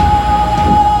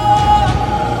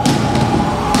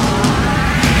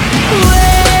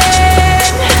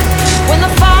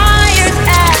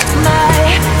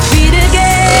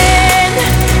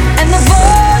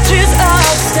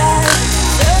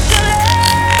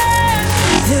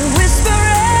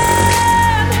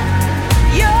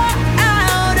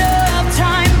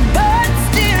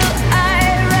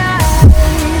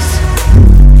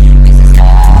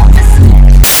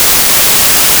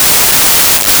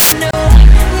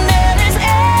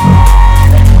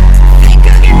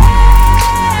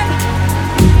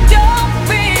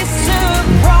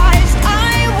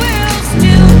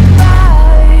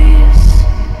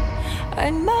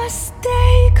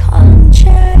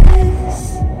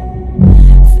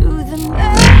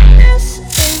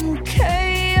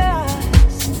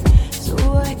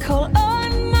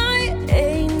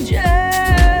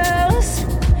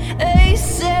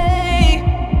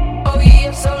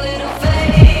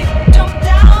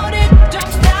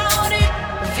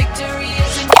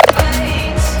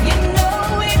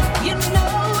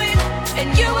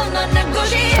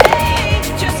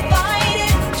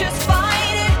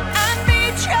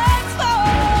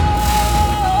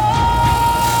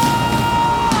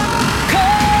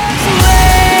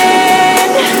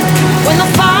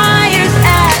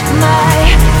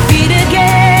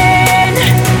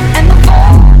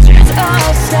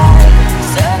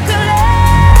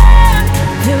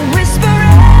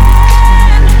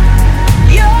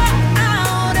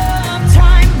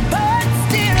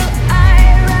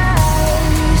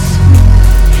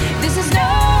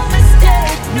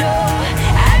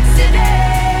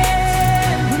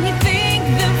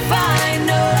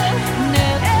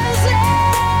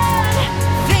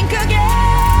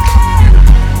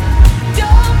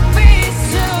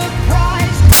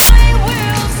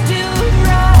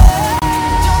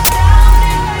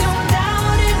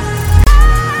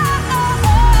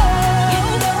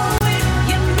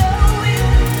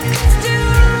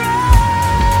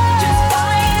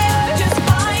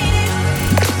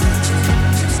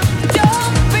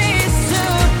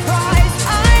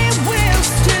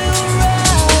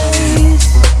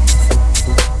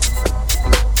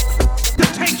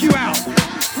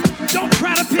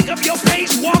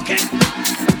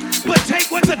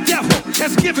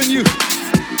 giving you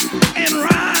and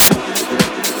rhyme.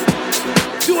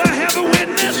 Do I have a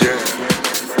witness? Yeah.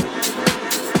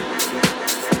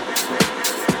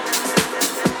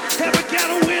 Have I got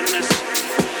a witness?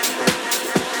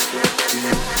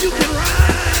 You can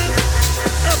rise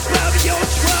above your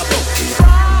trouble.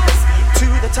 Rise to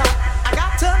the top. I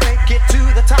got to make it to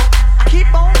the top. I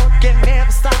keep on working,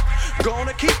 never stop.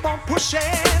 Gonna keep on pushing.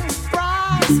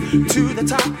 Rise to the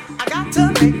top. I got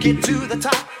to make it to the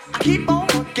top. I keep on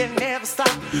working, never stop.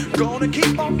 Gonna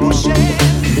keep on pushing.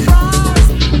 Rise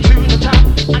to the top.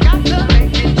 I got to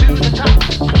make it to the top.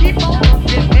 I keep on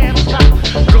working, never stop.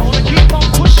 Gonna keep on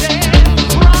pushing.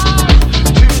 Rise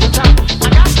to the top. I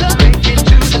got to make it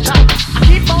to the top. I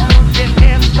keep on working,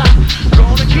 never stop.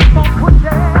 Gonna keep on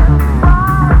pushing.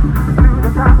 Rise to the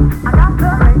top. I got to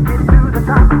make it to the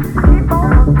top. I keep on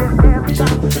working, never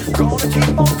stop. Gonna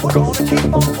keep on pushing. Rise to the top. I'm gonna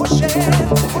keep on pushing.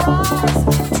 Rise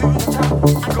to the top.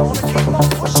 I'm gonna keep on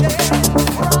pushing.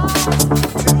 Rise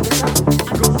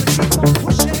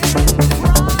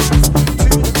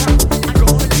to the top. I'm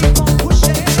gonna keep on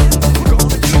pushing. We're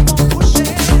gonna keep on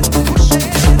pushing,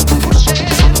 pushing, pushing,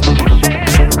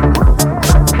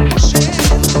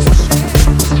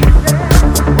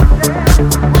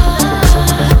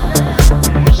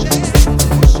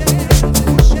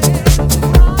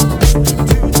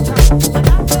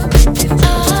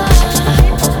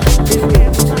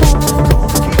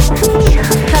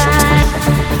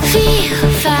 Feel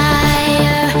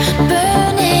fire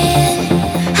burning.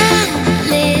 I'm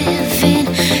living,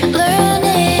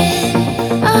 learning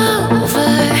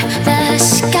over the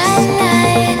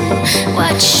skyline.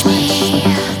 Watch me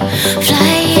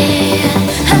flying.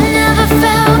 I've never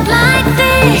felt like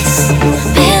this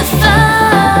before.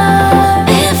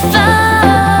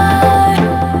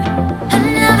 I've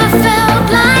never felt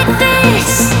like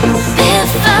this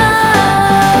before.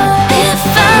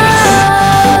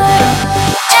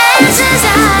 Chances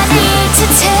I need to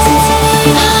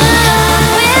take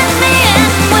with me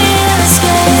and we'll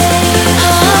escape.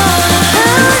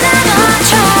 Losing on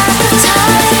track of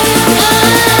time.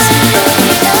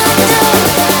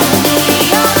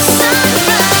 Your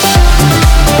sunrise. Your sunrise.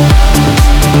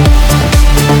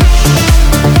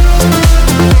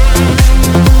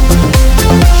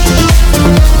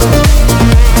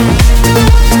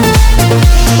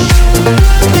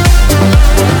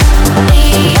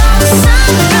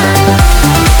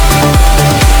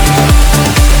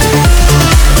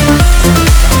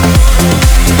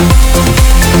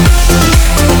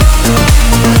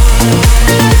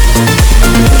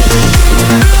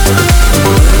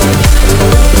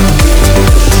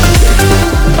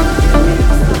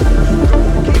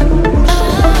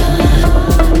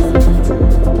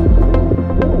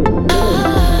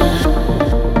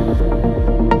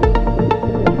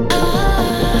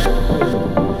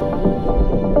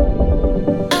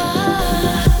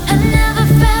 I've never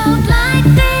felt like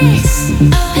this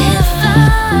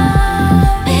before.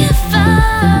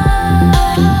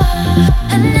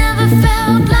 I've never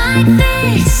felt like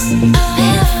this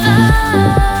before.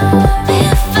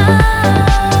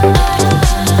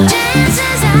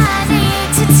 Chances I need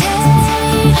to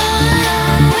take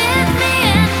with me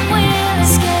and we'll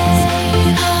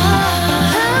escape.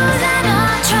 Losing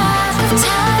on track of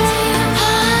time.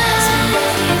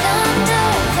 Breathe under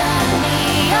the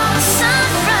neon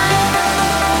sunrise.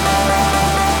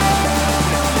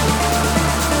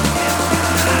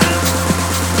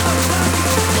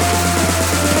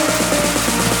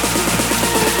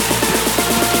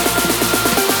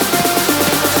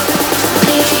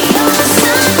 Neon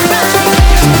sunrise.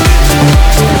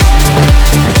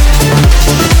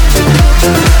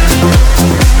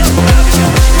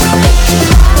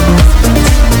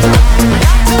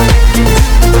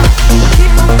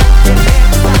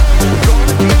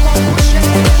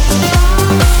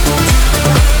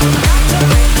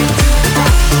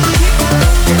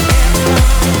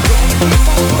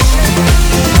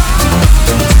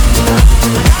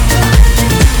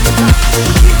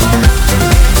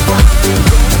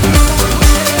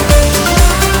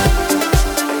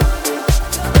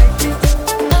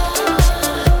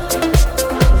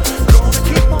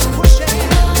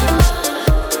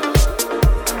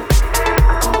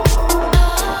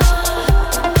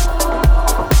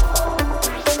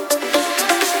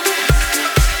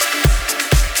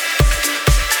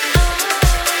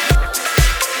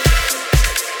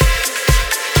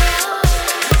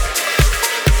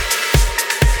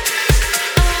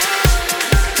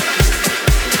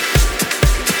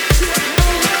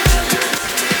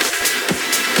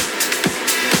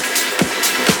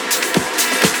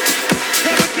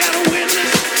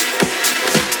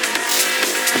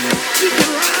 You can